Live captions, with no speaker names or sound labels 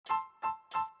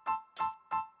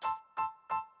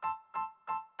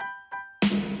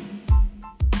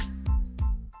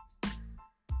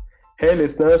Hey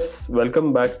listeners,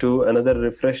 welcome back to another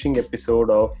refreshing episode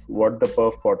of What the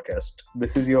Perf podcast.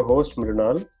 This is your host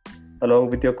Mrinal along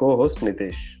with your co-host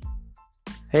Nitesh.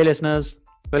 Hey listeners,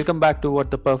 welcome back to What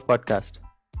the Perf podcast.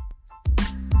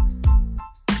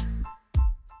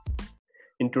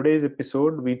 In today's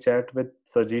episode, we chat with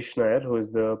Sajish Nair, who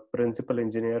is the principal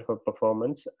engineer for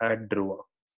performance at Dhruva.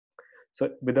 So,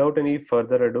 without any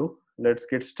further ado, let's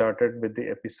get started with the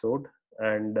episode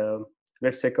and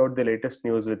let's check out the latest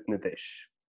news with Nitesh.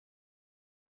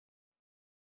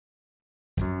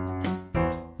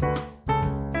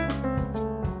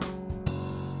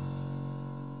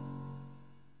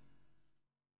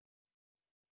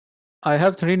 I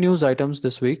have three news items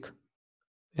this week.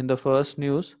 In the first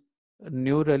news,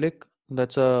 New Relic,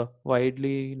 that's a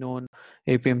widely known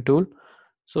APM tool.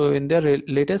 So, in their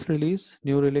latest release,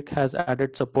 New Relic has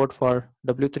added support for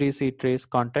W3C trace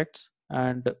contexts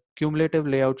and cumulative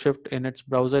layout shift in its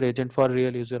browser agent for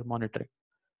real user monitoring.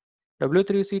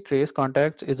 W3C trace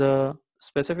context is a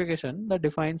specification that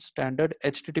defines standard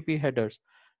HTTP headers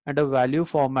and a value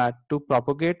format to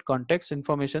propagate context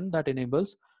information that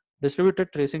enables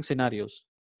distributed tracing scenarios.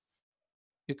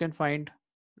 You can find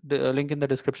the link in the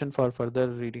description for further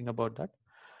reading about that.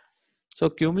 So,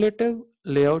 cumulative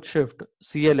layout shift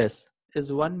CLS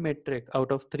is one metric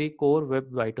out of three core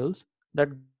web vitals that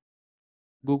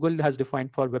Google has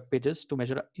defined for web pages to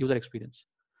measure user experience.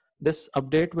 This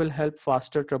update will help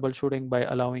faster troubleshooting by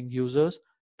allowing users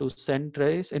to send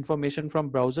trace information from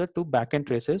browser to backend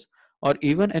traces or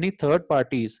even any third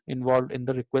parties involved in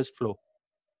the request flow.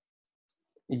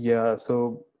 Yeah,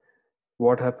 so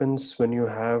what happens when you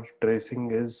have tracing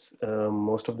is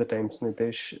most of the times,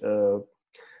 Nitesh,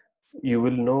 you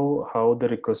will know how the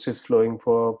request is flowing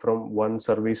from one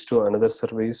service to another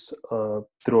service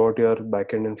throughout your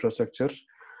backend infrastructure,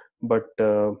 but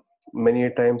many a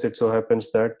times it so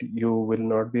happens that you will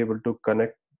not be able to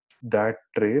connect that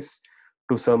trace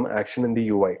to some action in the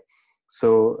UI.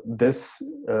 So this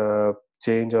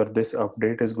change or this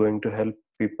update is going to help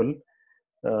people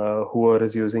who are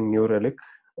is using New Relic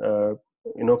uh,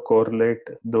 correlate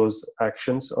those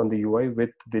actions on the UI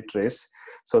with the trace,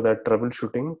 so that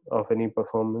troubleshooting of any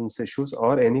performance issues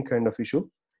or any kind of issue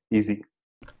easy.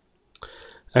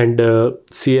 And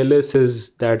CLS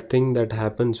is that thing that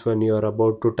happens when you are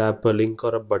about to tap a link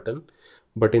or a button,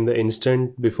 but in the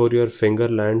instant before your finger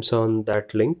lands on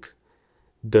that link,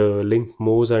 the link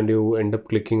moves and you end up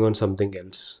clicking on something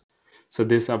else. So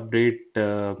this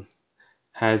update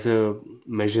has a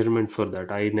measurement for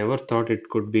that. I never thought it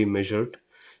could be measured.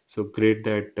 So great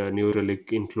that New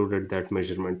Relic included that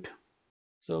measurement.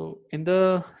 So in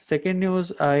the second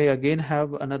news, I again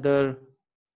have another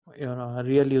a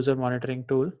real user monitoring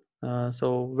tool.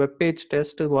 So web page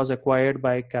test was acquired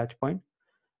by Catchpoint.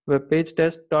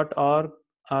 Webpagetest.org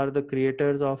are the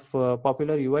creators of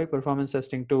popular UI performance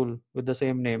testing tool with the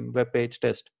same name, Webpage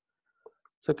Test.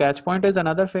 So Catchpoint is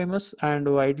another famous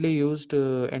and widely used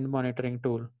end monitoring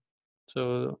tool.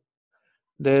 So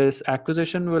this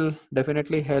acquisition will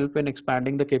definitely help in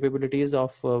expanding the capabilities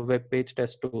of web page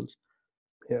test tools.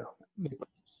 Yeah.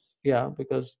 Yeah,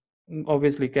 because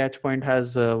obviously Catchpoint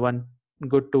has one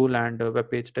good tool, and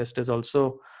web page test is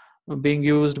also being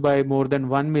used by more than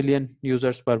 1 million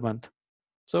users per month.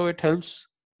 So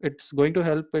it's going to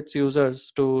help its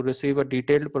users to receive a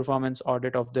detailed performance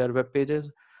audit of their web pages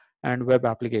and web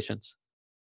applications.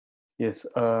 Yes.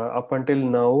 Up until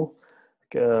now,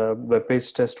 web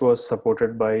page test was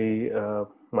supported by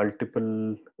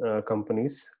multiple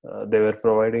companies. They were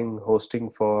providing hosting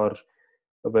for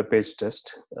a web page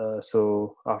test.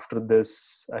 So after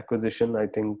this acquisition, I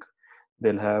think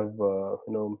they'll have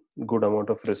good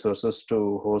amount of resources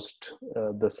to host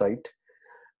the site.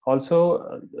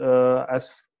 Also,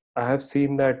 as I have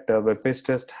seen that web page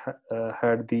test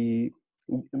had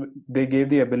they gave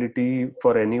the ability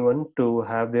for anyone to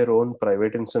have their own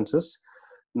private instances.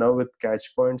 Now with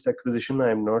Catchpoint's acquisition, I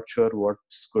am not sure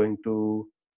what's going to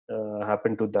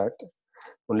happen to that.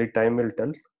 Only time will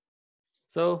tell.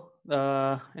 So,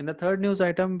 in the third news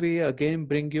item, we again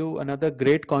bring you another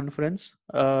great conference.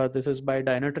 This is by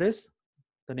Dynatrace.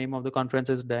 The name of the conference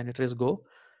is Dynatrace Go.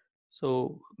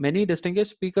 So, many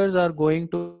distinguished speakers are going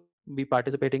to be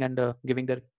participating and giving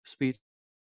their speeches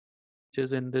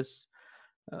in this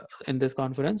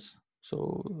conference.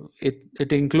 So,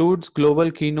 it includes global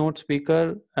keynote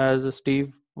speaker as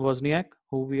Steve Wozniak,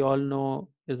 who we all know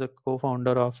is a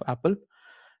co-founder of Apple.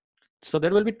 So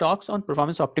there will be talks on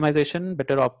performance optimization,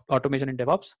 better automation in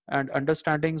DevOps, and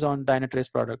understandings on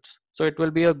Dynatrace products. So it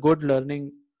will be a good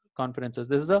learning conferences.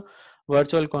 This is a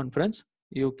virtual conference.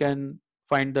 You can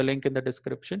find the link in the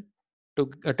description to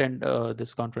attend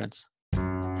this conference.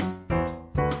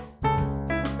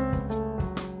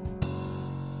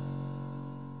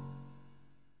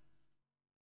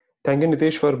 Thank you,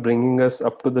 Nitesh, for bringing us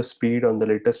up to the speed on the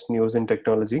latest news in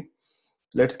technology.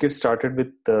 Let's get started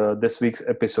with this week's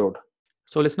episode.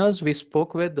 So, listeners, we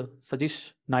spoke with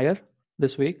Sajish Nair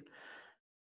this week.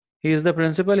 He is the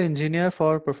principal engineer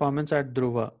for performance at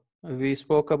Dhruva. We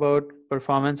spoke about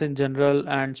performance in general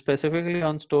and specifically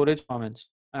on storage performance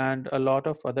and a lot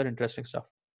of other interesting stuff.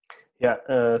 Yeah,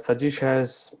 Sajish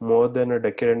has more than a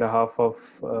decade and a half of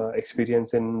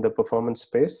experience in the performance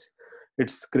space.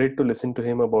 It's great to listen to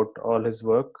him about all his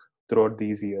work throughout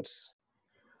these years.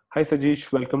 Hi,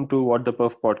 Sajish. Welcome to What the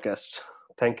Perf podcast.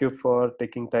 Thank you for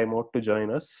taking time out to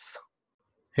join us.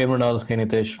 Hey Mrinal, hey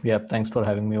Nitesh. Yeah, thanks for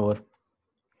having me over.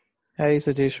 Hey,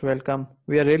 Sajish, welcome.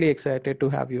 We are really excited to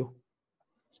have you.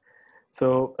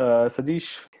 So,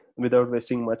 Sajish, without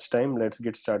wasting much time, let's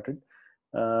get started.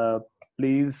 Uh,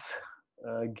 Please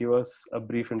give us a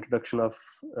brief introduction of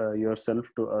yourself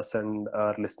to us and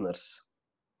our listeners.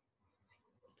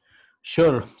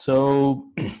 Sure. So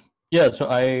yeah, so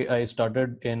I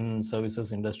started in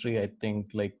services industry. I think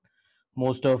like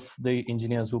most of the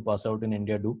engineers who pass out in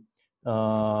India do.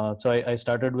 So I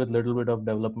started with little bit of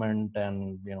development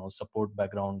and support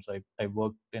background. So I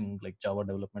worked in like Java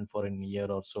development for a year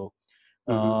or so.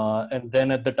 Mm-hmm. And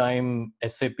then at the time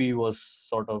SAP was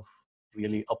sort of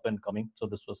really up and coming. So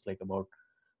this was like about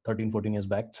 13, 14 years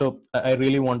back. So I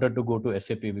really wanted to go to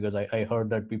SAP because I heard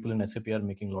that people in SAP are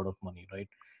making a lot of money, right?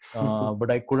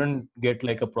 But I couldn't get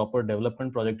like a proper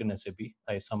development project in SAP.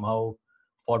 I somehow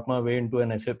fought my way into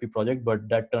an SAP project, but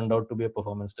that turned out to be a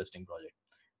performance testing project,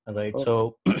 right? Oh.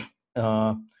 So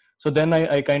uh, so then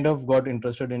I kind of got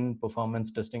interested in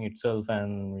performance testing itself,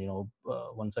 and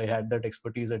once I had that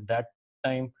expertise at that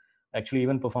time, actually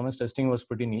even performance testing was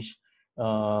pretty niche.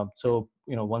 So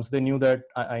once they knew that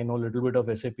I know a little bit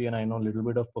of SAP and I know a little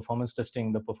bit of performance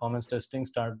testing, the performance testing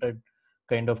started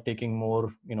kind of taking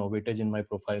more weightage in my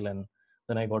profile, and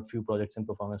then I got few projects in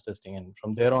performance testing, and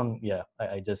from there on, yeah,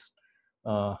 I just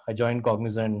I joined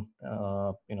Cognizant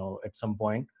at some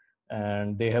point,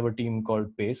 and they have a team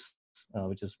called Pace,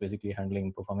 which is basically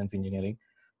handling performance engineering.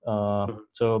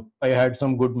 So I had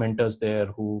some good mentors there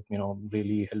who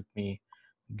really helped me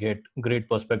get great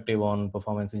perspective on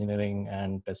performance engineering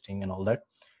and testing and all that.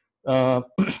 uh,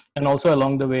 and also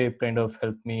along the way kind of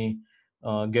helped me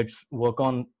get work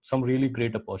on some really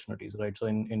great opportunities, right? So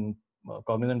in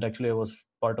Cognizant, actually I was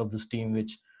part of this team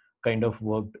which kind of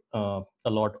worked a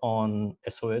lot on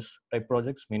SOS type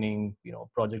projects, meaning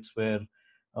projects where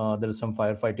there is some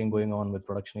firefighting going on with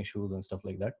production issues and stuff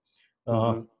like that.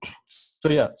 uh,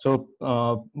 Mm-hmm.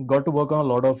 so got to work on a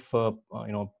lot of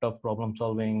tough problem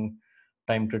solving,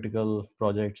 time critical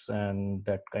projects, and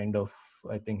that kind of,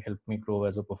 I think, helped me grow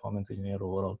as a performance engineer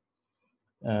overall.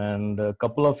 And a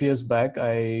couple of years back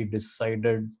I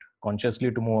decided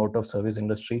consciously to move out of service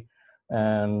industry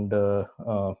and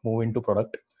move into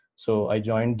product. So I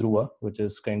joined Dhruva, which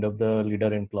is kind of the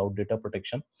leader in cloud data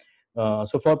protection.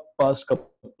 So for past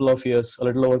couple of years, a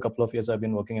little over a couple of years, I've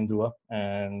been working in Dhruva,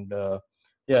 and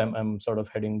yeah, I'm sort of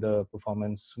heading the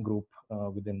performance group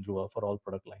within Dhruva for all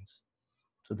product lines.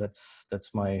 So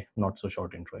that's my not so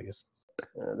short intro, I guess.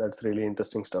 That's really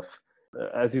interesting stuff.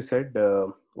 As you said,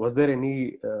 was there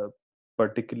any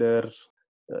particular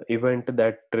event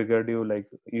that triggered you? Like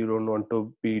you don't want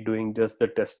to be doing just the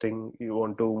testing, you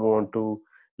want to move on to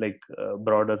like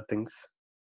broader things.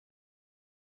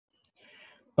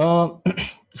 Uh,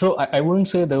 so I wouldn't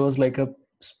say there was like a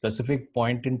specific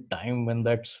point in time when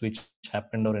that switch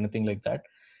happened or anything like that.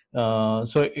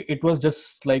 So it was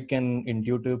just like an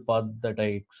intuitive path that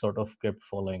I sort of kept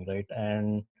following, right?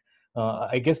 And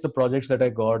I guess the projects that I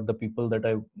got, the people that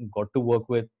I got to work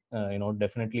with,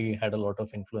 definitely had a lot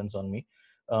of influence on me.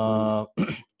 Mm-hmm.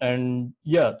 Uh, and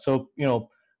yeah, so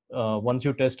once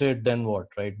you test it, then what,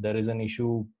 right? There is an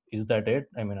issue. Is that it?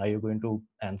 I mean, are you going to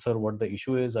answer what the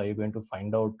issue is? Are you going to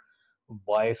find out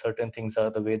why certain things are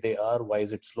the way they are? Why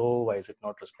is it slow? Why is it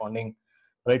not responding?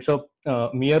 Right. So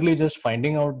merely just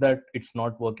finding out that it's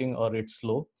not working or it's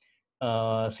slow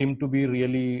seemed to be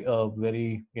really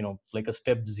very, like a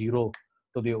step zero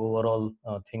to the overall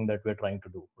thing that we're trying to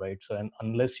do. Right. So, and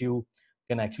unless you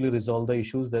can actually resolve the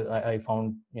issues, that I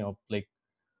found, like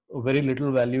very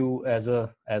little value as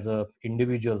a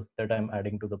individual that I'm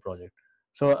adding to the project.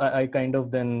 So I kind of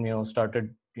then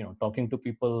started talking to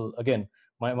people again.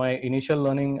 My initial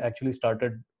learning actually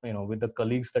started with the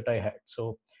colleagues that I had.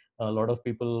 So a lot of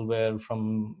people were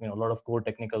from a lot of core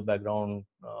technical background,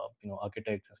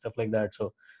 architects and stuff like that.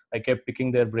 So I kept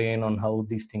picking their brain on how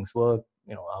these things work,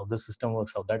 how the system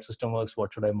works, how that system works,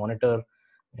 what should I monitor,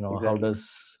 how Exactly. does,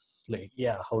 like,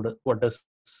 yeah, what does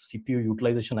CPU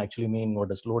utilization actually mean, what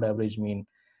does load average mean,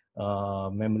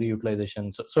 memory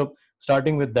utilization. So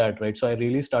starting with that, right? So I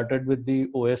really started with the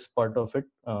OS part of it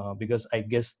because I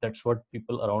guess that's what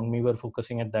people around me were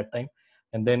focusing at that time.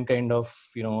 And then kind of,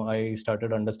 I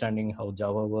started understanding how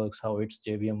Java works, how its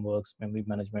JVM works, memory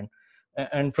management.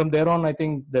 And from there on, I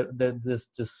think that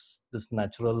this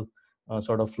natural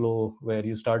sort of flow where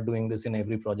you start doing this in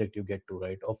every project you get to,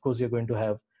 right? Of course, you're going to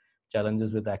have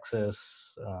challenges with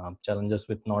access, challenges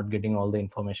with not getting all the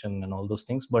information and all those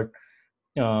things. But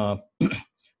uh,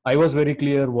 I was very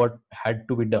clear what had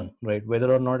to be done, right?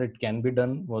 Whether or not it can be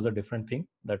done was a different thing.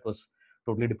 That was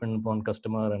totally dependent upon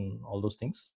customer and all those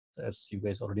things, as you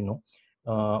guys already know.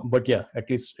 But yeah, at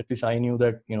least I knew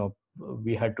that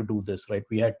we had to do this, right?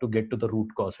 We had to get to the root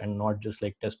cause and not just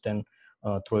like test and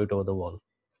throw it over the wall.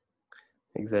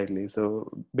 Exactly. So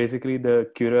basically,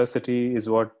 the curiosity is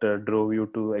what drove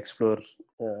you to explore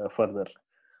further.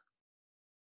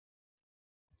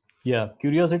 Yeah,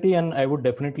 curiosity, and I would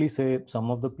definitely say some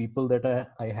of the people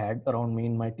that I had around me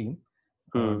in my team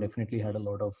definitely had a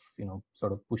lot of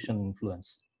sort of push and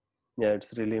influence. Yeah,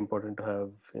 it's really important to have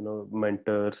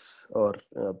mentors or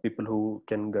people who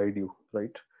can guide you,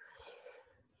 right?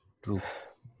 True.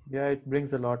 Yeah, it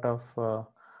brings a lot of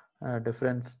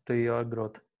difference to your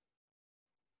growth.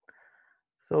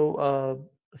 So,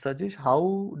 Sajesh,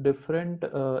 how different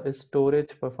is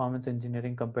storage performance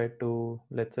engineering compared to,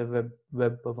 let's say,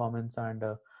 web performance and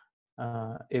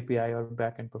API or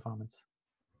backend performance?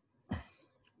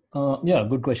 Yeah,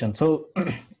 good question. So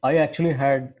I actually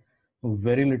had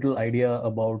very little idea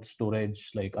about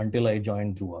storage like until I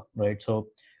joined Dhruva, right? So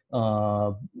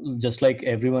uh, just like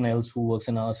everyone else who works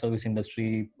in our service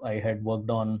industry, I had worked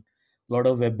on a lot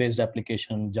of web-based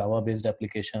application, Java-based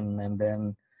application, and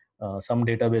then some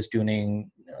database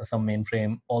tuning, some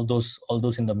mainframe, all those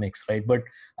in the mix, right? But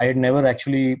I had never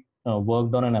actually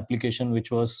worked on an application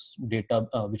which was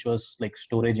which was like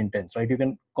storage intense, right? You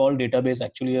can call database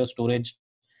actually a storage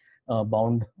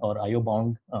bound or IO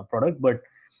bound product, but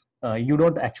you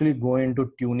don't actually go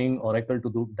into tuning Oracle to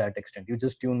do that extent. You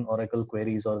just tune Oracle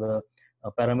queries or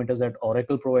the parameters that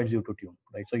Oracle provides you to tune,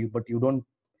 right? But you don't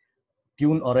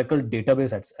tune Oracle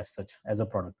database as such as a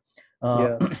product.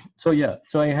 Yeah. So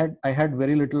I had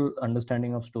very little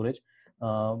understanding of storage.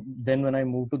 Then when I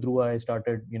moved to Dhruva, I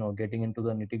started getting into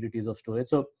the nitty gritties of storage.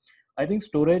 So I think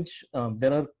storage,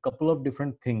 there are a couple of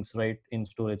different things, right, in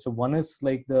storage. So one is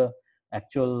like the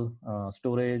actual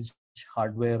storage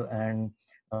hardware and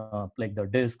like the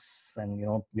disks and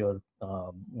your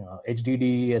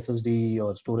HDD, SSD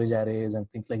or storage arrays and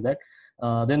things like that.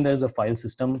 Then there's a file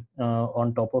system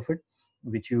on top of it,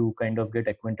 which you kind of get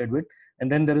acquainted with.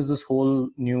 And then there is this whole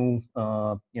new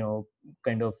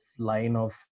kind of line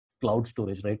of cloud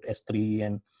storage, right? S3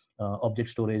 and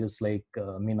object storages like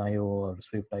MinIO or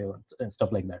SwiftIO and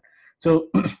stuff like that. So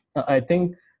I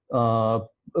think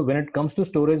when it comes to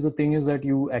storage, the thing is that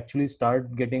you actually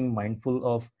start getting mindful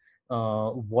of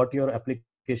what your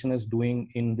application is doing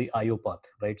in the IO path,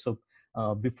 right? So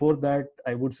before that,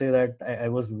 I would say that I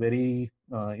was very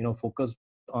focused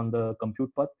on the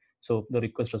compute path. So the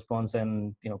request response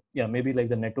and maybe like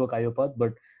the network IO path,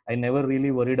 but I never really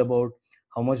worried about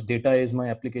how much data is my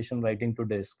application writing to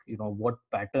disk. What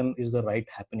pattern is the write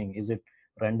happening? Is it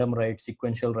random write,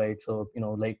 sequential write? So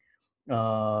like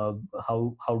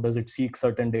how does it seek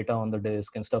certain data on the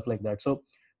disk and stuff like that. So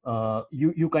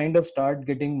you kind of start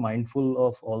getting mindful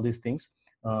of all these things,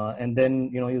 and then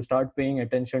you start paying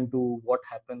attention to what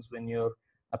happens when your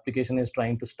application is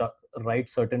trying to write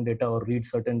certain data or read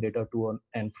certain data to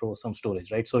and fro some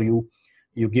storage, right? So you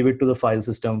give it to the file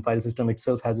system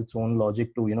itself has its own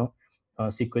logic to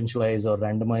sequentialize or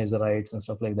randomize the writes and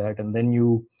stuff like that, and then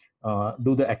you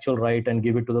do the actual write and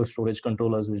give it to the storage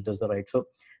controllers which does the write. So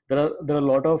there are a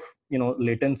lot of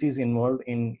latencies involved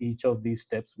in each of these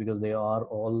steps because they are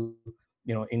all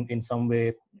in some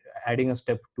way adding a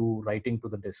step to writing to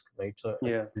the disk, right? So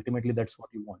Yeah. ultimately that's what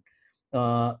you want.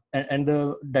 And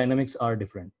the dynamics are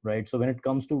different, right? So when it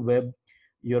comes to web,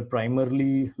 you're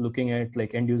primarily looking at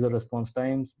like end user response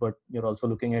times, but you're also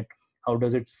looking at how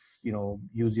does it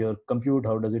use your compute,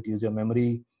 how does it use your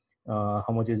memory, how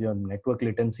much is your network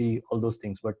latency, all those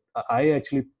things. But I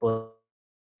actually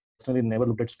personally never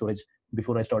looked at storage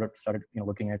before I started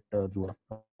working at Dhruva.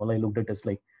 All I looked at is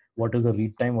like what is the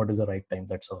read time, what is the write time,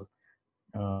 that's all.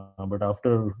 But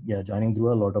after joining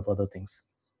Dhruva, a lot of other things.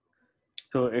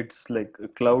 So it's like a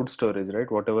cloud storage,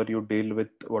 right? Whatever you deal with,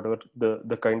 whatever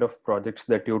the kind of projects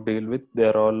that you deal with,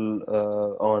 they're all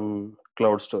on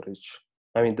cloud storage.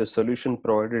 I mean, the solution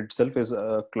provided itself is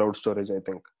cloud storage, I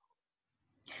think.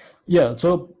 Yeah.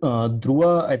 So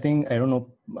Dhruva, I think, I don't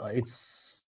know,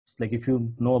 it's like if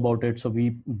you know about it, so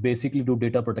we basically do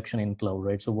data protection in cloud,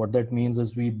 right? So what that means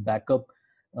is we back up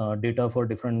data for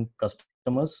different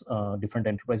customers, different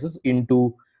enterprises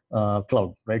into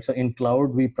cloud, right? So in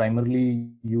cloud, we primarily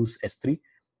use S3,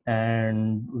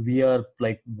 and we are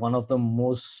like one of the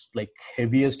most like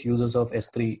heaviest users of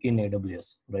S3 in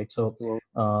AWS, right? So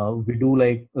Wow. we do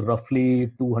like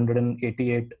roughly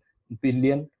 288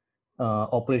 billion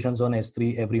operations on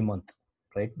S3 every month,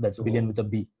 right? That's billion with a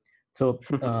B. So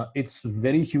it's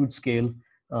very huge scale.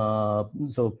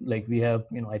 So like we have,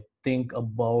 I think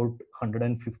about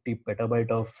 150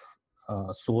 petabyte of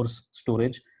source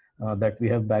storage that we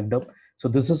have backed up. So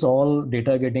this is all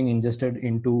data getting ingested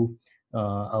into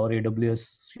our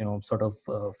AWS, sort of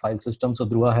file system. So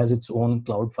Dhruva has its own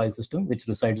cloud file system, which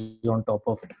resides on top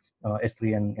of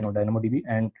S3 and DynamoDB,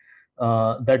 and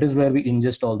that is where we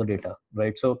ingest all the data,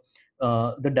 right? So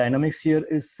the dynamics here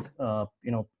is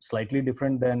slightly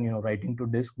different than writing to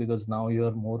disk, because now you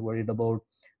are more worried about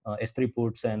S3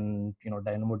 puts and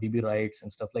DynamoDB writes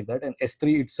and stuff like that. And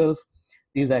S3 itself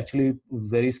is actually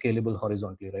very scalable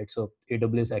horizontally, right? So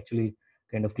AWS actually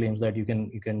kind of claims that you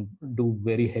can do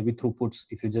very heavy throughputs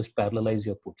if you just parallelize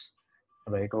your puts,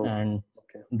 right? Oh, And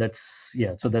okay. that's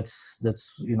so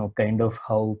that's kind of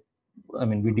how, I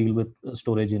mean, we deal with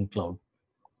storage in cloud.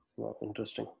 Wow,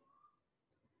 interesting.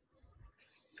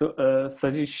 So,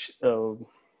 Sajish,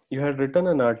 you had written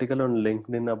an article on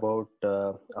LinkedIn about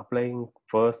applying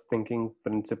first thinking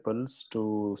principles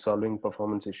to solving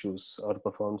performance issues or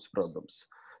performance problems.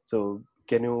 So,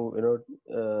 can you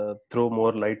throw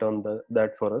more light on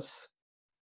that for us?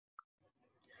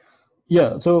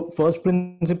 Yeah, so first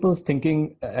principles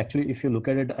thinking, actually, if you look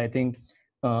at it, I think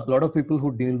a lot of people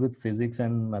who deal with physics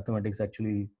and mathematics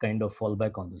actually kind of fall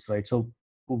back on this, right? So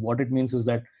what it means is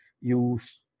that you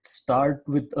start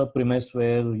with a premise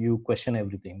where you question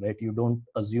everything, right? You don't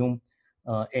assume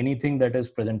anything that is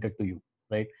presented to you,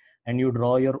 right? And you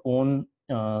draw your own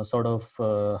sort of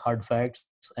hard facts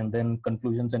and then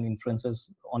conclusions and inferences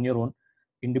on your own,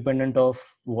 independent of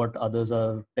what others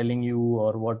are telling you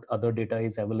or what other data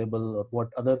is available or what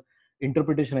other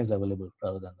interpretation is available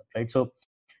rather than that, right? So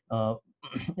uh,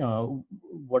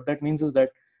 what that means is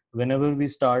that whenever we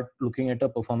start looking at a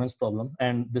performance problem,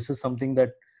 and this is something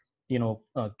that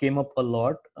came up a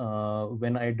lot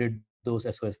when I did those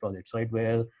SOS projects, right,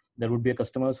 where there would be a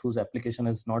customers whose application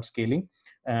is not scaling,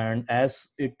 and as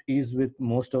it is with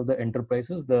most of the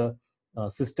enterprises, the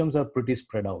systems are pretty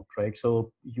spread out, right?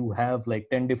 So you have like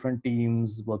 10 different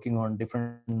teams working on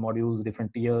different modules,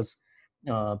 different tiers,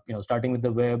 starting with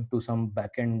the web to some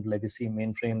backend legacy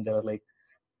mainframe. There are like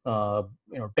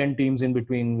 10 teams in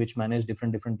between which manage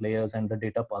different layers, and the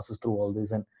data passes through all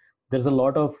this, and there's a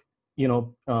lot of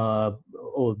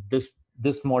oh, this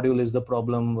module is the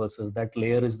problem versus that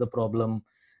layer is the problem.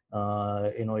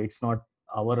 It's not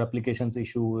our application's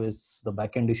issue, is the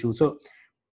backend issue. So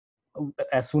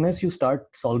as soon as you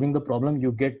start solving the problem,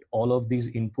 you get all of these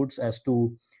inputs as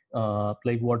to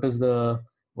like what is the,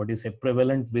 what do you say,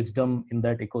 prevalent wisdom in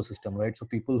that ecosystem, right? So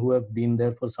people who have been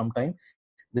there for some time,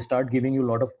 they start giving you a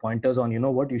lot of pointers on,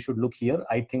 what you should look here,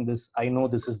 I think this, I know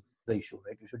this is the issue,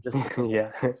 right? You should just focus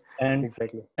there. Yeah, and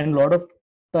exactly. and a lot of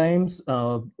times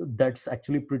that's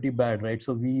actually pretty bad, right?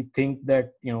 So we think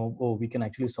that oh, we can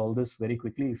actually solve this very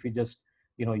quickly if we just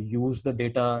use the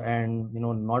data and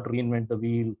not reinvent the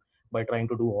wheel by trying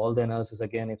to do all the analysis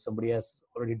again if somebody has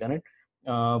already done it.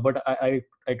 But I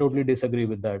totally disagree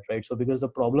with that, right? So because the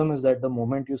problem is that the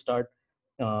moment you start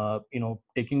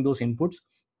taking those inputs,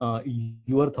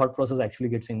 your thought process actually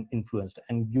gets influenced,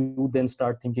 and you then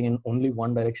start thinking in only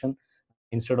one direction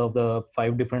instead of the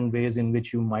 5 different ways in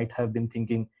which you might have been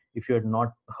thinking if you had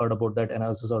not heard about that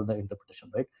analysis or the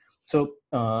interpretation, right? So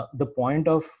the point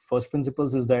of first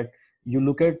principles is that you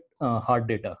look at hard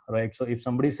data, right? So if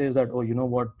somebody says that, oh, you know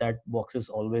what, that box is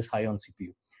always high on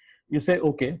CPU, you say,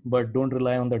 okay, but don't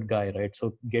rely on that guy, right?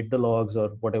 So get the logs or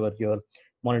whatever, your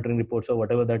monitoring reports or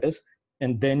whatever that is,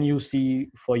 and then you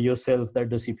see for yourself that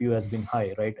the CPU has been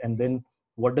high, right? And then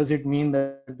what does it mean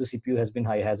that the CPU has been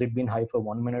high? Has it been high for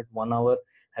 1 minute, 1 hour?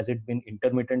 Has it been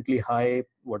intermittently high?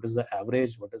 What is the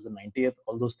average? What is the 90th?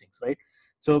 All those things, right?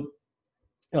 So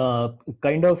uh,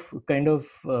 kind of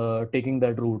taking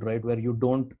that route, right, where you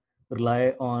don't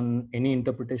rely on any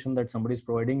interpretation that somebody is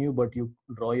providing you, but you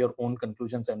draw your own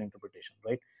conclusions and interpretation,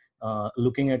 right?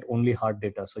 Looking at only hard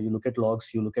data. So you look at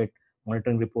logs, you look at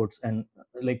monitoring reports, and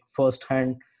like first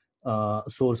hand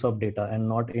source of data and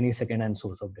not any second hand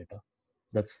source of data.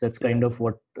 That's Yeah. kind of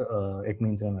what it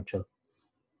means in a nutshell.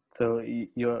 So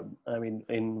you're, I mean,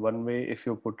 in one way, if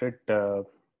you put it,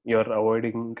 you're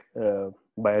avoiding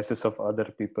biases of other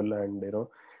people and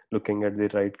looking at the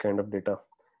right kind of data.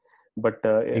 But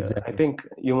I Exactly. think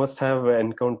you must have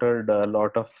encountered a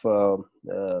lot of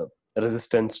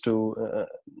resistance to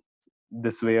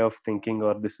this way of thinking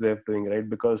or this way of doing, right?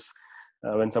 Because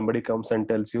when somebody comes and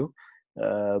tells you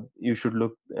you should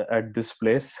look at this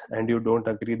place and you don't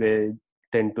agree, they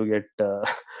tend to get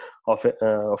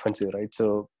offensive, right?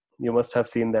 So you must have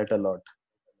seen that a lot.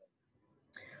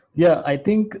 Yeah, I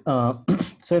think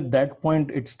so. At that point,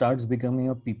 it starts becoming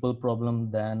a people problem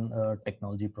than a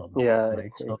technology problem, Yeah,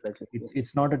 right? So exactly.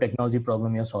 it's not a technology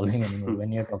problem you're solving anymore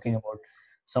when you're talking about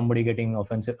somebody getting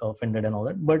offended and all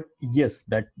that. But yes,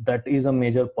 that is a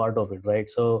major part of it, right?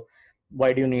 So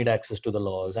why do you need access to the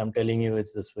logs? I'm telling you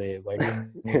it's this way. Why do you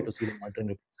need to see the monitoring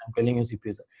reports? I'm telling you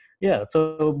CPUs. Yeah.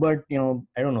 So, but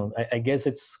I don't know. I guess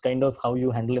it's kind of how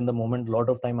you handle in the moment. A lot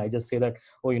of time, I just say that,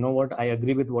 oh, you know what, I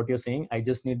agree with what you're saying. I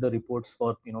just need the reports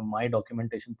for my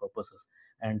documentation purposes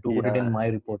and to put it in Yeah. my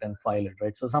report and file it,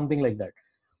 right? So something like that.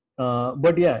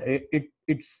 But yeah,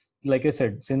 it's like I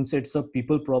said, since it's a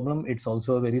people problem, it's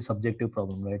also a very subjective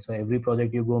problem, right? So every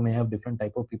project you go may have different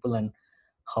type of people, and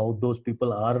how those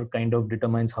people are kind of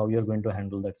determines how you're going to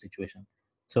handle that situation.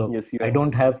 So Yes, you I have.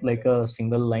 don't have like a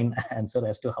single line answer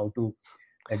as to how to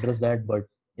address that, but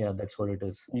yeah, that's what it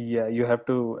is. Yeah, you have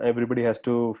to. Everybody has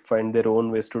to find their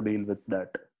own ways to deal with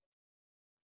that.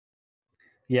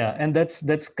 Yeah, and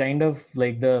that's kind of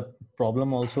like the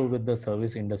problem also with the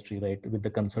service industry, right? With the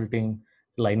consulting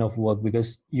line of work,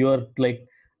 because you're like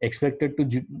expected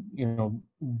to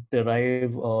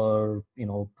derive or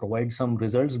provide some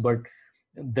results, but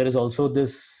there is also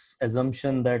this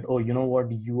assumption that, oh, you know what,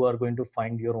 you are going to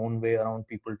find your own way around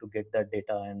people to get that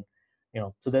data. And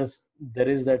so there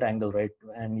is that angle, right?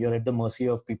 And you're at the mercy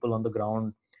of people on the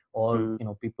ground, or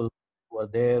Mm. people who are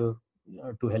there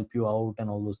to help you out and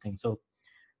all those things. So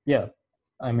yeah,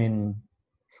 I mean,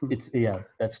 it's yeah,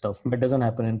 that stuff that doesn't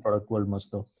happen in product world much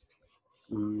though.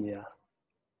 Yeah.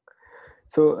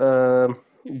 So,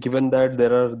 given that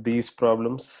there are these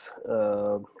problems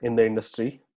in the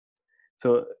industry,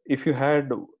 so if you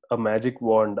had a magic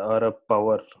wand or a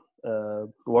power,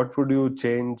 what would you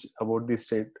change about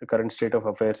the current state of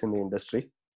affairs in the industry,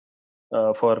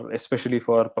 especially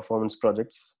for performance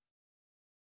projects?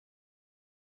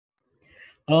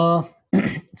 uh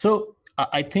so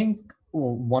I think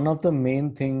one of the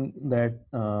main thing that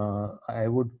I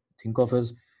would think of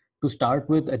is, to start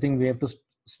with, I think we have to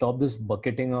stop this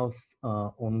bucketing of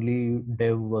only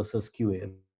dev versus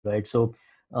QA, right? So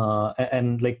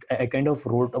and like I kind of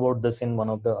wrote about this in one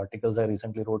of the articles I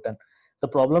recently wrote. And the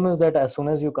problem is that as soon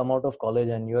as you come out of college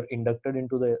and you're inducted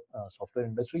into the software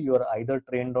industry, you are either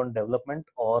trained on development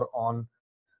or on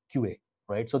QA,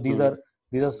 right? So Mm.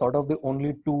 these are sort of the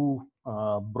only two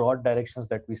broad directions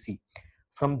that we see.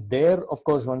 From there, of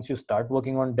course, once you start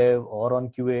working on dev or on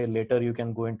QA, later you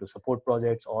can go into support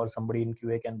projects, or somebody in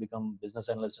QA can become business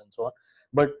analyst and so on.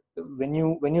 But when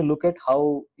you look at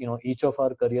how each of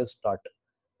our careers start,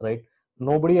 right?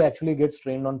 Nobody actually gets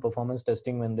trained on performance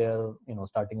testing when they're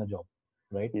starting a job,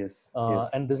 right? Yes.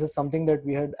 Yes. And this is something that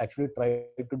we had actually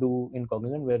tried to do in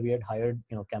Cognizant, where we had hired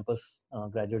campus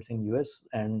graduates in US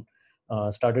and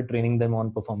started training them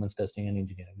on performance testing and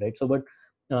engineering, right? So but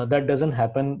that doesn't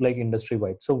happen like industry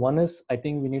wide. So one is, I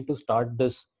think we need to start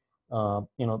this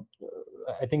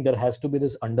I think there has to be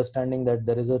this understanding that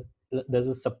there's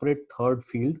a separate third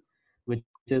field, which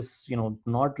is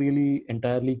not really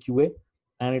entirely QA,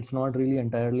 and it's not really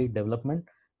entirely development,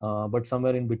 but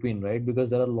somewhere in between, right? Because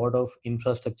there are a lot of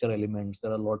infrastructure elements,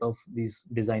 there are a lot of these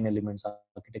design elements,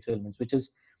 architecture elements,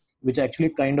 which actually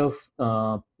kind of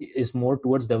is more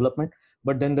towards development.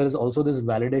 But then there is also this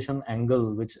validation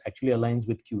angle which actually aligns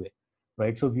with QA,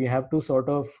 right? So we have to sort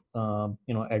of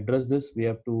address this. We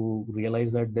have to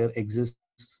realize that there exists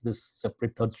this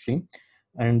separate third stream,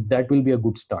 and that will be a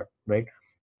good start, right?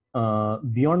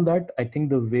 Beyond that, I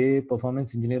think the way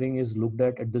performance engineering is looked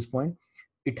at this point,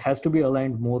 it has to be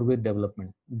aligned more with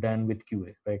development than with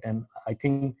QA, right? And I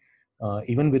think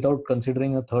even without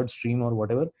considering a third stream or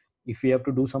whatever, if we have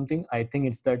to do something, I think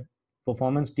it's that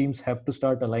performance teams have to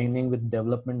start aligning with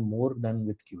development more than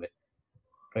with QA,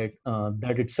 right?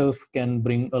 That itself can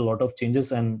bring a lot of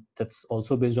changes, and that's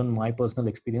also based on my personal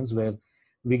experience, where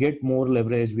we get more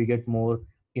leverage, we get more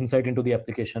insight into the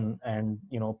application, and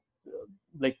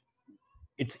like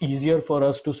it's easier for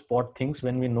us to spot things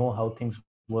when we know how things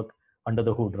work under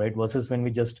the hood, right? Versus when we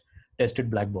just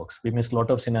tested black box, we miss a lot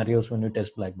of scenarios when we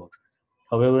test black box.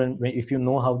 However, if you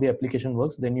know how the application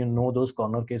works, then you know those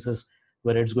corner cases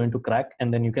where it's going to crack,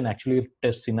 and then you can actually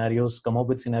test scenarios, come up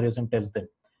with scenarios and test them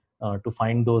to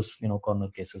find those corner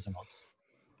cases and all.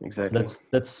 So Exactly.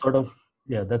 that's sort of,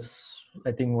 yeah, that's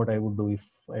I think what I would do if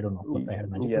I don't know what I had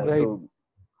magic Yeah. wand. Right. So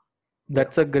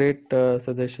That's a great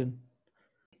suggestion.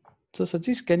 So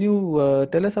Satish, can you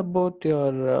tell us about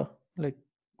your like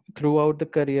throughout the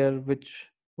career, which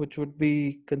would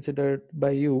be considered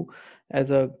by you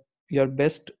as a your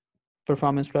best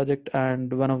performance project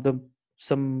and one of the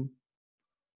some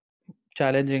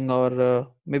challenging or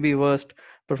maybe worst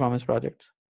performance projects?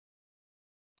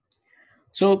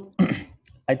 So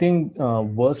I think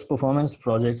worst performance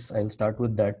projects, I'll start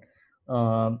with that.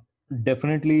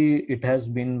 Definitely it has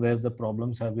been where the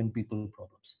problems have been people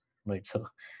problems, right? So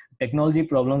technology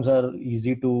problems are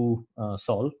easy to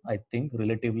solve, I think,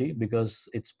 relatively, because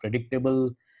it's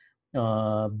predictable.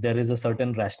 There is a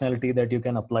certain rationality that you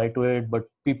can apply to it, but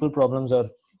people problems are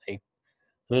like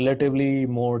relatively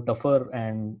more tougher,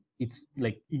 and it's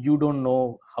like you don't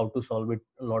know how to solve it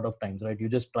a lot of times, right? You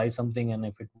just try something, and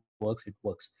if it works, it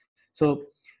works. So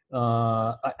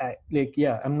I like,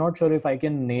 yeah, I'm not sure if I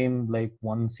can name like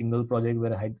one single project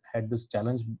where I had this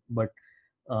challenge, but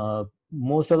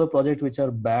most of the projects which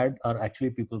are bad are actually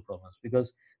people problems,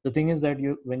 because the thing is that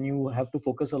you, when you have to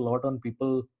focus a lot on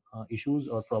people issues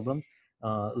or problems,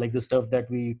 like the stuff that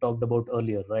we talked about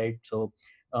earlier, right? So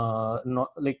not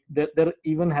like there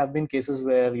even have been cases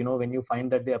where, you know, when you find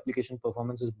that the application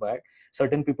performance is bad,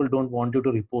 certain people don't want you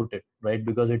to report it, right?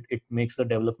 Because it makes the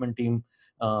development team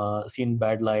seen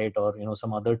bad light, or, you know,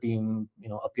 some other team, you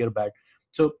know, appear bad.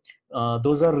 So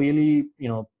those are really, you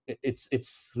know,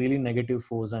 it's really negative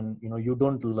force, and, you know, you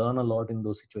don't learn a lot in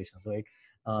those situations, right?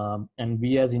 And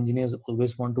we as engineers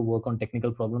always want to work on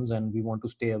technical problems, and we want to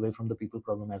stay away from the people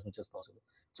problem as much as possible.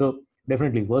 So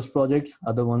definitely worst projects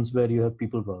are the ones where you have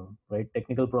people problem, right?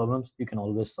 Technical problems you can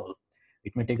always solve.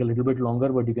 It may take a little bit longer,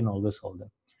 but you can always solve them.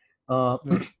 uh,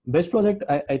 Right. Best project,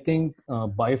 I think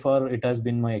by far it has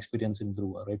been my experience in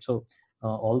Druva, right? So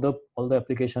all the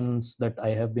applications that I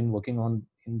have been working on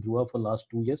in Druva for last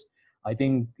 2 years, I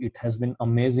think it has been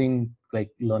amazing,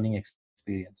 like learning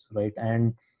experience, right?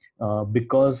 And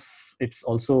because it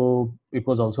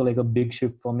was also like a big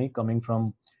shift for me coming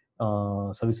from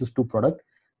services to product.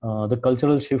 The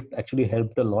cultural shift actually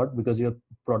helped a lot, because your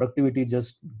productivity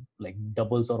just like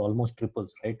doubles or almost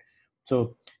triples, right?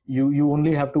 So you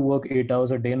only have to work 8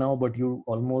 hours a day now, but you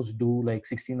almost do like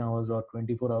 16 hours or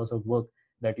 24 hours of work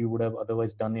that you would have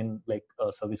otherwise done in like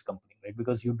a service company, right?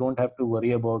 Because you don't have to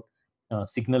worry about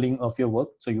signaling of your work.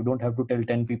 So you don't have to tell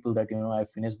 10 people that, you know, I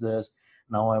finished this,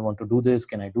 now I want to do this,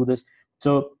 can I do this?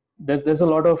 So there's a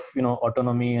lot of, you know,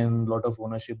 autonomy and a lot of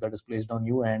ownership that is placed on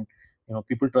you, and, you know,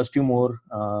 people trust you more.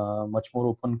 Much more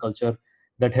open culture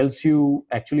that helps you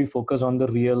actually focus on the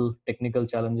real technical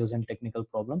challenges and technical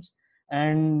problems.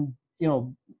 And, you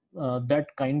know,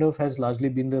 that kind of has largely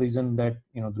been the reason that,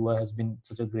 you know, Druva has been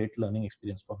such a great learning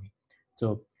experience for me.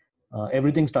 So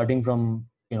everything starting from,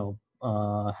 you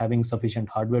know, having sufficient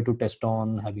hardware to test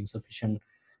on, having sufficient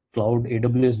cloud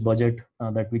AWS budget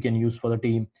that we can use for the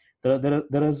team. There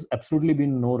has absolutely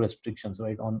been no restrictions,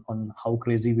 right, on how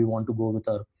crazy we want to go with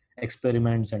our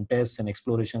experiments and tests and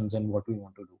explorations and what we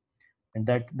want to do. And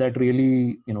that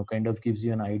really, you know, kind of gives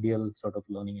you an ideal sort of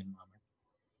learning environment.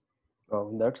 Wow,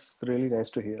 that's really nice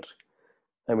to hear.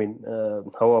 I mean,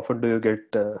 how often do you get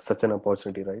such an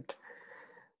opportunity, right?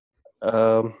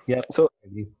 Um, Yeah, so, I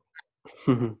agree.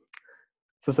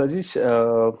 so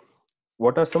Sajish,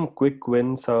 what are some quick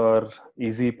wins or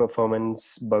easy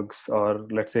performance bugs, or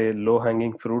let's say low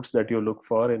hanging fruits that you look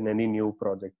for in any new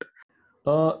project?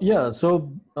 Yeah,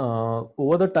 so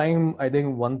over the time, I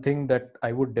think one thing that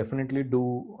I would definitely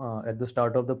do at the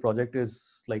start of the project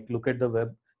is like look at the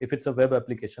web. If it's a web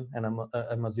application, and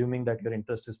I'm assuming that your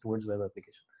interest is towards web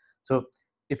application. So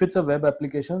if it's a web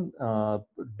application,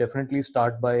 definitely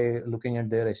start by looking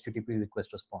at their HTTP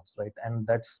request response, right? And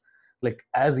that's like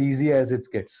as easy as it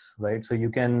gets, right? So you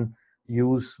can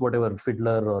use whatever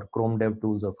Fiddler or Chrome Dev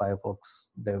Tools or Firefox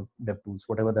Dev Tools,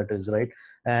 whatever that is, right?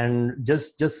 And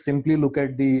just simply look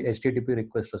at the HTTP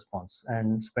request response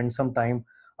and spend some time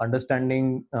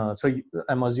understanding.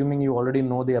 I'm assuming you already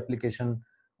know the application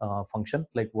function,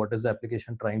 like what is the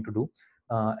application trying to do,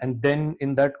 and then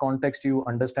in that context you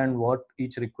understand what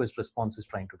each request response is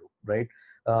trying to do, right?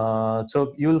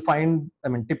 So you'll find, I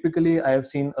mean, typically I have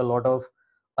seen a lot of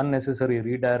unnecessary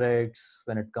redirects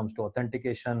when it comes to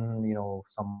authentication, you know,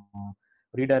 some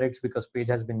redirects because page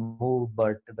has been moved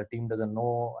but the team doesn't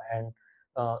know, and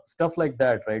stuff like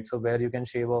that, right? So where you can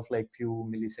shave off like few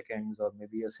milliseconds or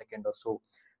maybe a second or so.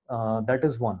 That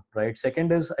is one, right?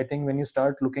 Second is, I think when you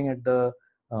start looking at the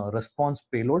response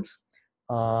payloads,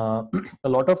 a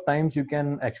lot of times you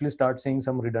can actually start seeing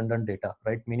some redundant data,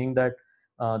 right? Meaning that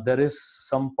there is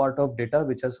some part of data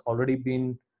which has already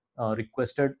been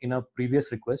requested in a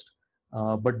previous request,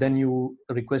 but then you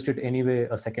request it anyway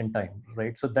a second time,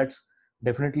 right? So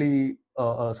definitely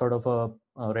a sort of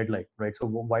a red light, right? So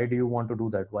why do you want to do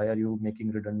that? Why are you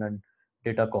making redundant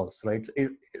data calls, right?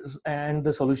 And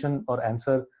the solution or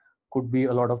answer could be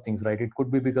a lot of things, right? It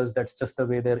could be because that's just the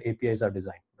way their APIs are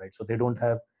designed, right? So they don't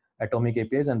have atomic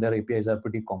APIs, and their APIs are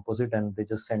pretty composite, and they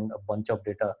just send a bunch of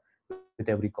data with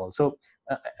every call.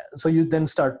 Uh, so you then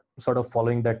start sort of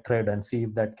following that thread and see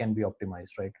if that can be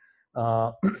optimized, right?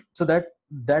 So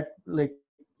that like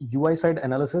UI side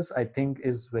analysis, I think,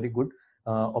 is very good.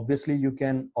 Obviously, you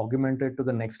can augment it to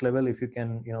the next level if you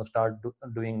can, start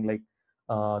doing like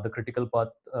the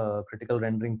critical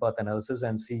rendering path analysis,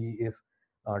 and see if,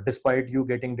 despite you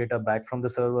getting data back from the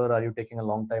server, are you taking a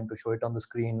long time to show it on the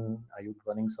screen? Are you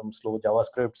running some slow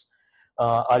JavaScripts?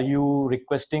 Are you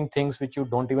requesting things which you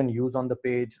don't even use on the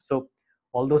page? So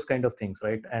all those kind of things,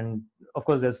 right? And of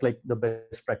course, there's like the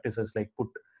best practices, like put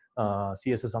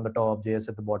CSS on the top, JS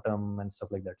at the bottom, and stuff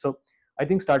like that. So I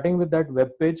think starting with that web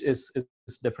page is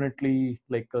definitely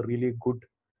like a really good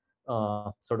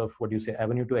sort of, what do you say,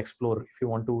 avenue to explore if you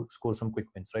want to score some quick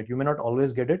wins, right? You may not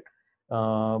always get it,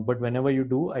 but whenever you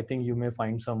do, I think you may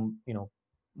find some,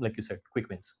 like you said, quick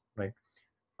wins, right?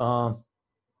 Uh,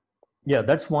 yeah,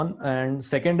 that's one. And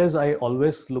second is, I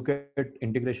always look at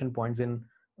integration points in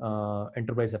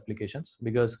enterprise applications,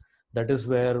 because that is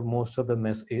where most of the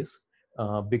mess is,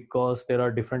 because there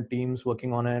are different teams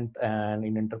working on it, and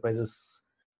in enterprises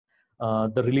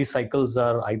the release cycles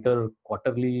are either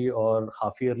quarterly or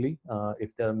half yearly.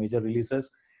 If there are major releases,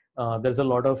 there's a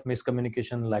lot of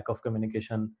miscommunication, lack of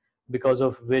communication, because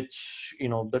of which,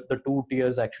 the two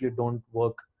tiers actually don't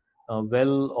work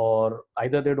well, or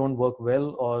either they don't work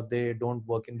well or they don't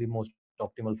work in the most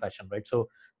optimal fashion, right? So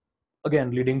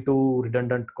again, leading to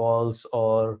redundant calls,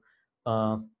 or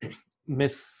uh,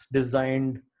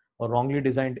 misdesigned or wrongly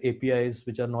designed APIs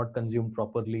which are not consumed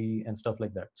properly, and stuff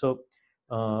like that. So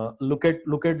look at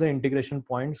the integration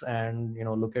points, and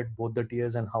look at both the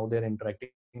tiers and how they're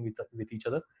interacting with each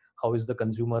other. How is the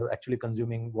consumer actually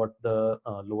consuming what the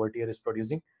lower tier is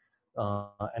producing,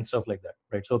 and stuff like that,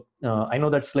 right? So I know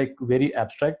that's like very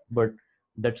abstract, but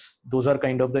those are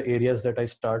kind of the areas that I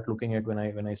start looking at when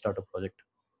I start a project.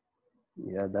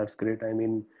 Yeah, that's great. I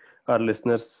mean, our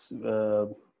listeners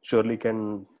surely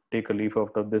can take a leaf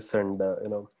out of this, and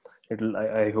it'll.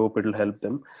 I hope it'll help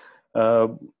them. Uh,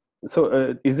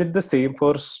 is it the same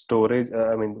for storage?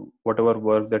 I mean, whatever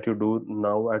work that you do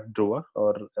now at Drua,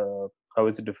 or how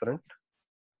is it different?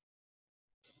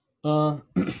 Uh,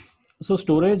 so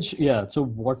storage, yeah. So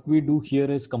what we do here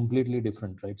is completely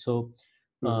different, right? So,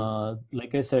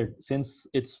 like I said, since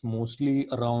it's mostly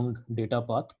around data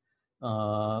path,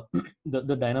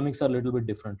 the dynamics are a little bit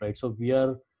different, right? So we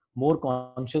are more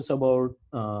conscious about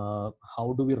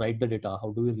how do we write the data,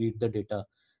 how do we read the data,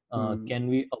 can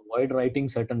we avoid writing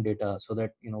certain data so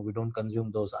that we don't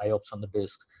consume those IOPS on the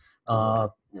disks. Uh,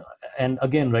 and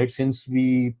again, right, since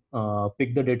we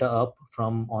pick the data up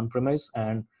from on-premise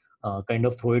and kind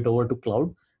of throw it over to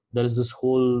cloud, there is this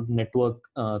whole network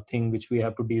thing which we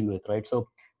have to deal with, right? So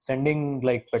sending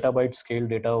like petabyte scale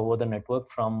data over the network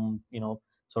from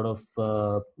sort of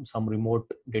some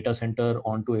remote data center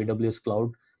onto AWS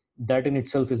cloud, that in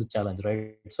itself is a challenge,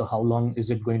 right? So how long is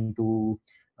it going to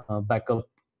back up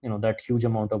that huge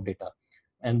amount of data?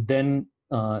 And then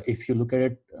if you look at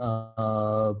it,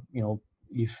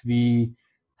 if we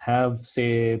have,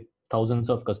 say, thousands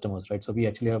of customers, right? So we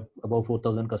actually have about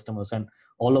 4,000 customers, and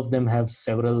all of them have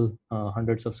several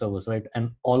hundreds of servers, right?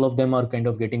 And all of them are kind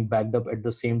of getting backed up at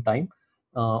the same time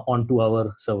onto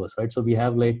our servers, right? So we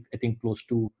have like, I think, close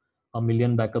to 1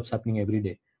 million backups happening every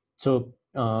day. So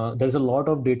there's a lot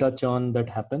of data churn that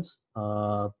happens,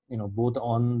 both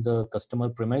on the customer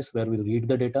premise where we read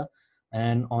the data,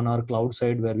 and on our cloud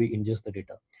side where we ingest the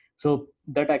data. So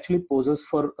that actually poses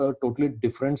for a totally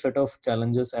different set of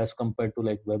challenges as compared to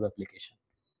like web application,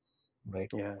 right?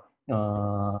 Yeah.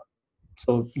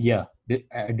 So yeah, did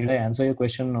I answer your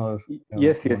question, or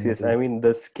Yes, you yes, want me yes. to? I mean,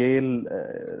 the scale,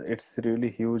 it's really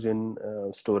huge in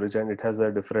storage, and it has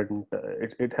a different,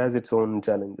 it has its own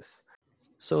challenges.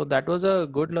 So that was a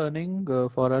good learning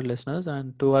for our listeners,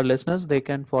 and to our listeners, they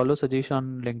can follow Sajesh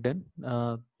on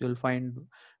LinkedIn. You'll find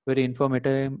very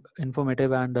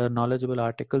informative and knowledgeable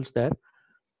articles there.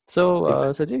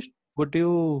 So, Sajesh, would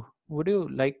you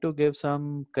like to give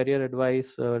some career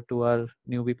advice to our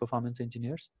newbie performance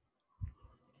engineers?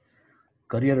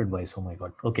 Career advice, oh my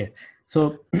god. Okay,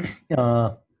 so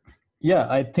yeah,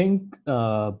 I think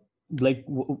like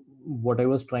what I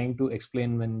was trying to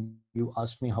explain when you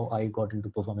asked me how I got into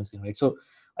performance engineering, right? So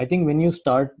I think when you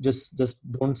start, just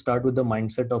don't start with the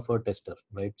mindset of a tester,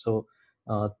 right? So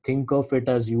think of it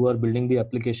as you are building the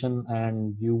application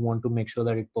and you want to make sure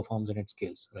that it performs and it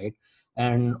scales, right?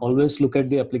 and always look at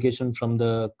the application from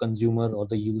the consumer or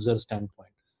the user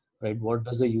standpoint, right? What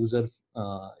does the user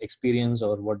experience,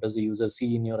 or what does the user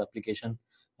see in your application,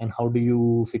 and how do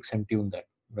you fix and tune that,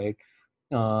 right?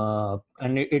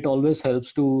 And it always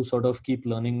helps to sort of keep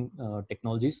learning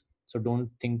technologies. So don't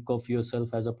think of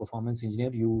yourself as a performance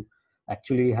engineer. You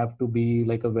actually have to be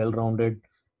like a well-rounded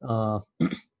uh,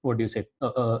 what do you say,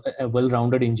 a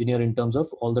well-rounded engineer in terms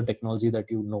of all the technology that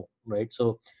you know, right?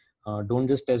 So don't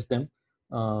just test them.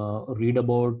 Read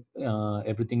about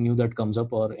everything new that comes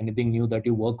up, or anything new that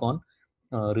you work on.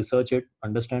 Research it,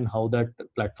 understand how that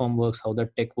platform works, how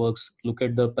that tech works. Look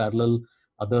at the parallel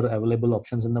other available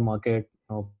options in the market,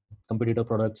 competitor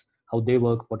products, how they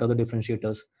work, what are the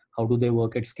differentiators, how do they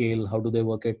work at scale, how do they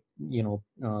work at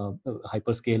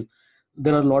hyperscale.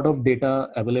 There are a lot of data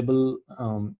available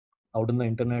out in the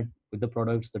internet with the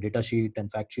products, the data sheet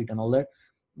and fact sheet and all that,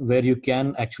 where you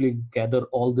can actually gather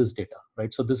all this data,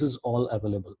 right? So this is all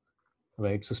available,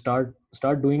 right? So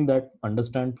start doing that,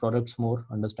 understand products more,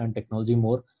 understand technology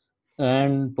more,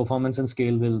 and performance and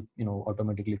scale will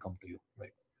automatically come to you,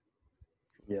 right?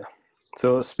 Yeah.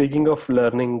 So speaking of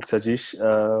learning, Sajish,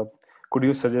 could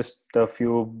you suggest a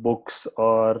few books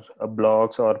or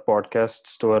blogs or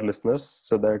podcasts to our listeners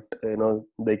so that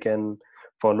they can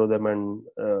follow them and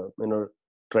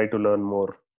try to learn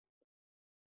more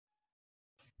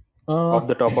uh, off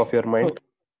the top of your so mind?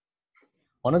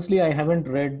 honestly, I haven't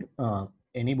read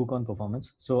any book on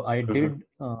performance. So I Mm-hmm. did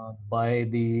buy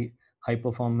the High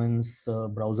Performance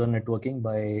Browser Networking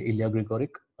by Ilya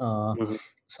Grigorik. Mm-hmm.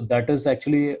 So that is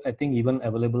actually, I think, even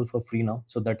available for free now.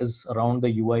 So that is around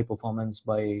the UI performance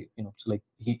by, so like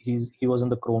he was in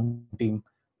the Chrome team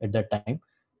at that time.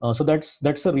 So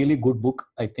that's a really good book,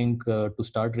 I think, to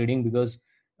start reading, because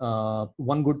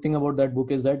one good thing about that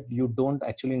book is that you don't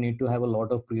actually need to have a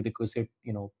lot of prerequisite,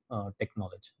 tech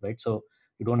knowledge, right? So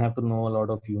you don't have to know a lot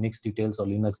of Unix details or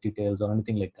Linux details or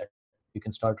anything like that. You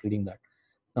can start reading that.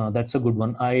 That's a good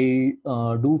one. I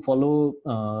do follow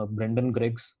Brendan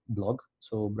Gregg's blog.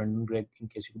 So Brendan Gregg, in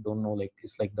case you don't know, like,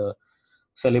 he's like the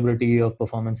celebrity of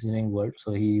performance engineering world.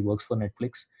 So he works for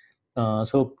Netflix.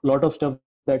 So a lot of stuff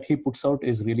that he puts out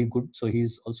is really good. So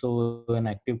he's also an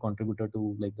active contributor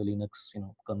to like the Linux,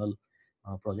 kernel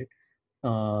project,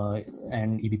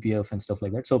 and eBPF and stuff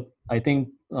like that. So I think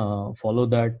follow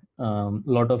that. A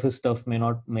lot of his stuff may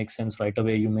not make sense right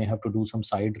away. You may have to do some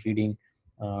side reading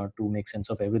to make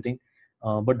sense of everything.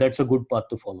 But that's a good path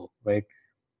to follow, right?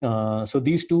 So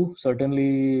these two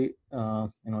certainly,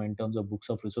 in terms of books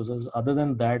of resources. Other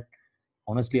than that,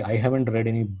 honestly, I haven't read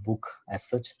any book as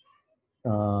such.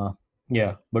 Uh,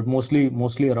 yeah, but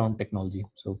mostly around technology.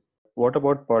 So What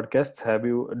about podcasts?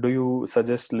 Do you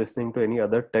suggest listening to any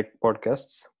other tech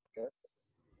podcasts?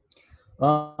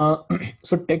 Uh,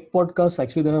 so tech podcasts,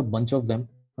 actually, there are a bunch of them.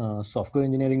 Software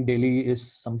Engineering Daily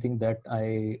is something that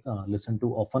I listen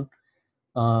to often.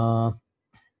 Uh,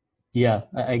 yeah,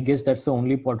 I guess that's the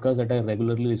only podcast that I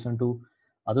regularly listen to.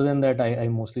 Other than that, I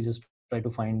mostly just try to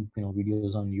find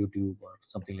videos on YouTube or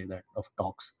something like that of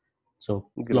talks. So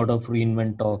a lot Great. of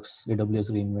reInvent talks,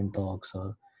 AWS reInvent talks,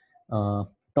 or uh,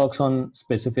 talks on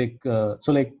specific. So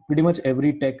like pretty much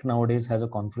every tech nowadays has a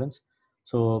conference.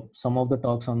 So some of the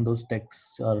talks on those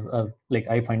techs are like,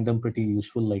 I find them pretty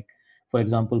useful. Like, for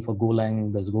example, for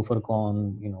Golang, there's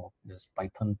GopherCon. There's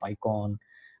Python, PyCon.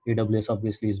 AWS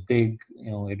obviously is big.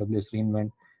 AWS reInvent.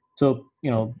 So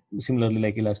similarly,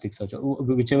 like Elasticsearch, or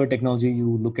whichever technology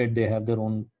you look at, they have their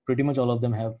own. Pretty much all of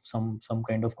them have some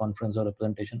kind of conference or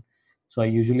representation. So I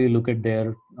usually look at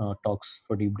their talks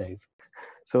for deep dive.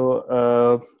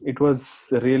 So it was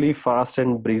a really fast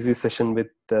and breezy session with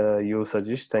you,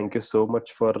 Sajish. Thank you so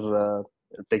much for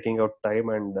taking out time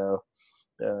and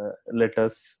let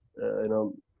us,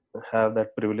 have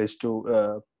that privilege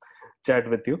to chat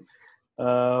with you.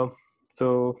 Uh,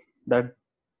 so that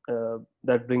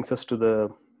that brings us to the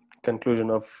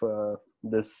conclusion of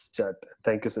this chat.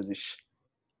 Thank you, Sajish.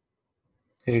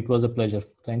 Hey, it was a pleasure.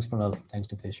 Thanks, Pranal. Thanks,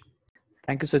 Nitesh.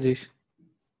 Thank you, Sajish.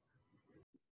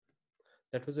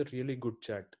 That was a really good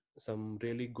chat. Some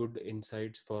really good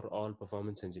insights for all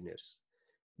performance engineers.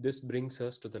 This brings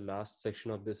us to the last section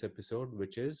of this episode,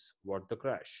 which is What the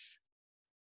Crash.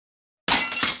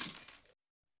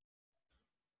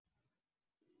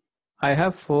 I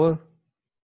have 4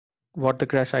 what the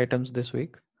crash items this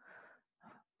week.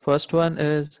 First one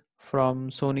is from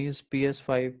Sony's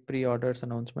PS5 pre-orders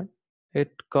announcement.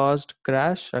 It caused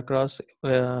crash across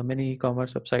many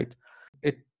e-commerce websites.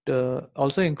 It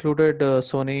also included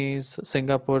Sony's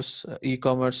Singapore's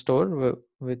e-commerce store,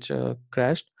 which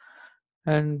crashed,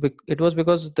 and it was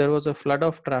because there was a flood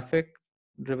of traffic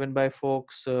driven by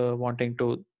folks wanting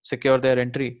to secure their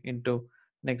entry into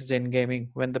next gen gaming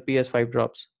when the PS5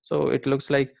 drops. So it looks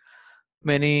like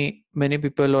many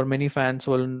people or many fans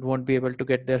won't be able to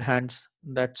get their hands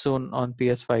that soon on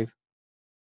PS5.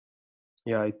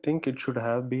 Yeah, I think it should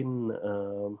have been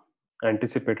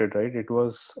anticipated, right? It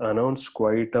was announced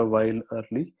quite a while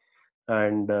early,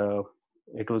 and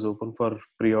it was open for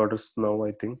pre-orders now,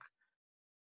 I think.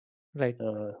 Right.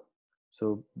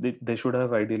 So they should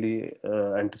have ideally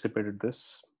anticipated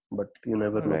this, but you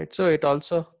never know. Right. So it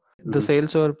also the Mhm.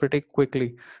 sales were pretty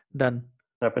quickly done.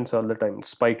 Happens all the time.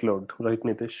 Spike load, right,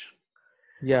 Nitish?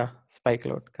 Yeah, spike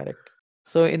load, correct.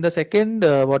 So in the second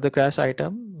what the crash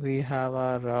item, we have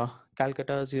our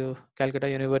Calcutta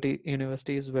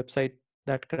University's website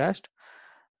that crashed.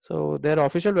 So their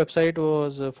official website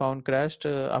was found crashed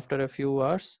after a few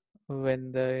hours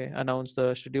when they announced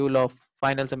the schedule of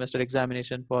final semester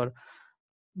examination for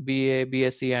BA,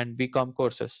 BSc, and BCom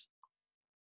courses.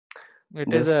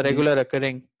 It is a Just the regular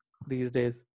occurring these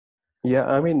days. Yeah,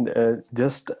 I mean,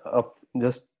 just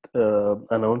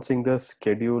announcing the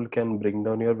schedule can bring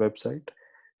down your website.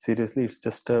 Seriously, it's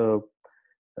just a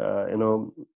you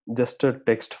know just a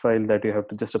text file that you have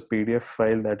to just a PDF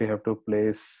file that you have to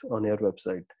place on your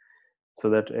website so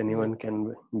that Right. anyone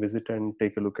can visit and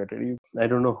take a look at it. I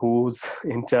don't know who's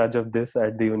in charge of this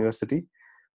at the university,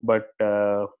 but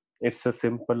it's a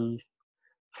simple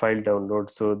file download,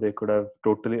 so they could have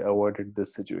totally avoided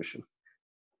this situation.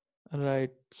 Right.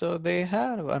 So they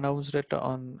have announced it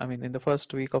on, I mean, in the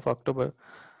first week of October.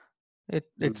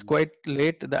 It's Mm, quite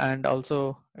late, and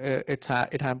also it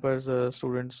hampers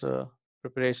students'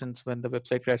 preparations when the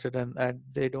website crashes and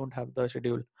they don't have the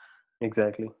schedule.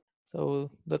 exactly. So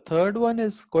the third one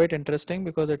is quite interesting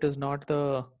because it is not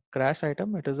the crash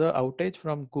item. It is a outage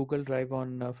from Google Drive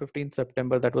on 15th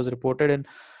September that was reported in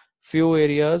few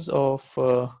areas of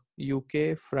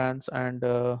UK, France, and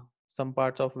some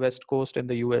parts of West Coast in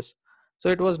the US. So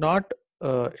it was not.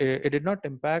 It did not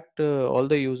impact all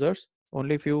the users.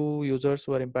 Only few users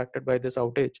were impacted by this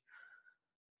outage.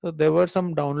 So there were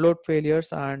some download failures,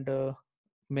 and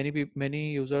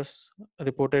many users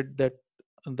reported that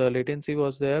the latency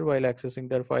was there while accessing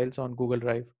their files on Google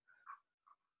Drive.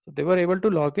 So they were able to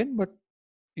log in, but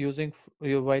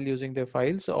while using their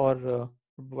files or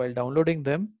while downloading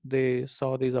them, they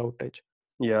saw this outage.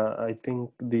 Yeah, I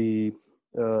think the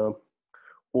uh,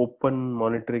 open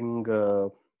monitoring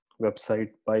website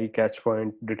by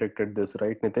Catchpoint detected this,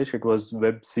 right, Nitesh? It was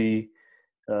WebC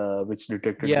which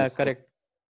detected Yeah, this. correct,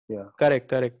 Yeah,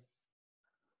 correct.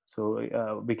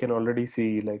 so we can already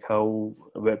see like how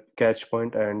Web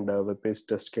Catchpoint and web-based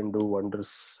test can do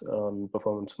wonders on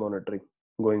performance monitoring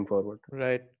going forward.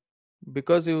 Right.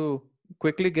 Because you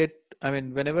quickly get, I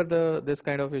mean, whenever the this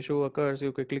kind of issue occurs,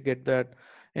 you quickly get that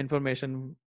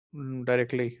information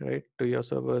directly, right, to your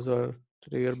servers or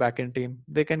to your backend team.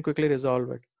 They can quickly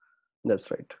resolve it.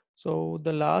 That's right. So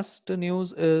the last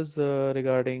news is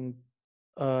regarding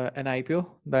an IPO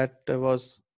that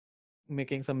was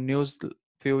making some news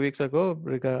few weeks ago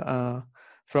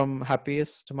from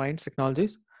Happiest Minds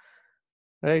Technologies.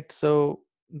 Right. So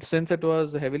since it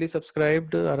was heavily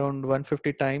subscribed, around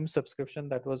 150 times subscription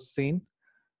that was seen.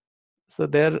 So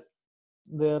their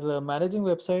managing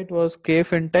website was K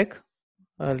FinTech,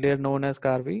 earlier known as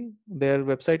Carvey. Their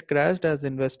website crashed as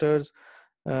investors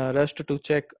rushed to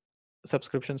check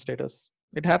subscription status.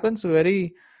 It happens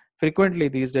very frequently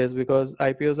these days because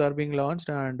IPOs are being launched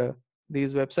and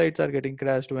these websites are getting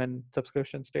crashed when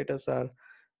subscription status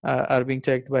are being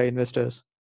checked by investors.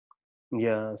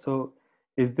 Yeah. So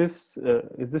is this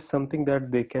something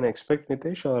that they can expect,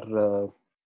 Nitesh, or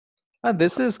And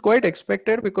this is quite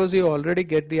expected because you already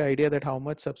get the idea that how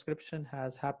much subscription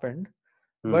has happened.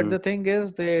 But mhm. the thing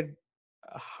is, they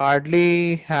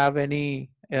hardly have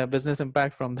any business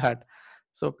impact from that.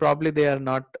 So probably they are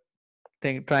not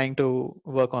trying to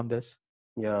work on this.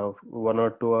 Yeah, 1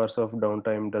 or 2 hours of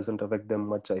downtime doesn't affect them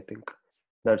much, I think.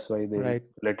 That's why they'll Right,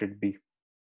 let it be.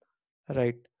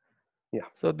 right. Yeah.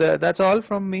 So that's all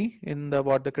from me in the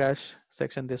What the Crash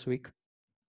section this week.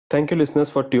 Thank you, listeners,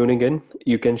 for tuning in.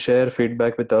 You can share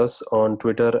feedback with us on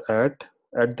Twitter at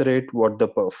the rate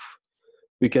whattheperf.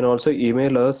 You can also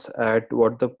email us at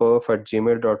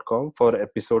whattheperf@gmail.com for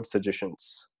episode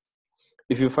suggestions.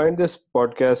 If you find this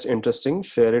podcast interesting,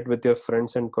 share it with your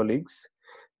friends and colleagues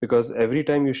because every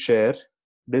time you share,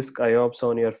 Disk IOPS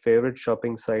on your favorite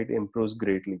shopping site improves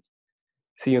greatly.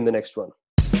 See you in the next one.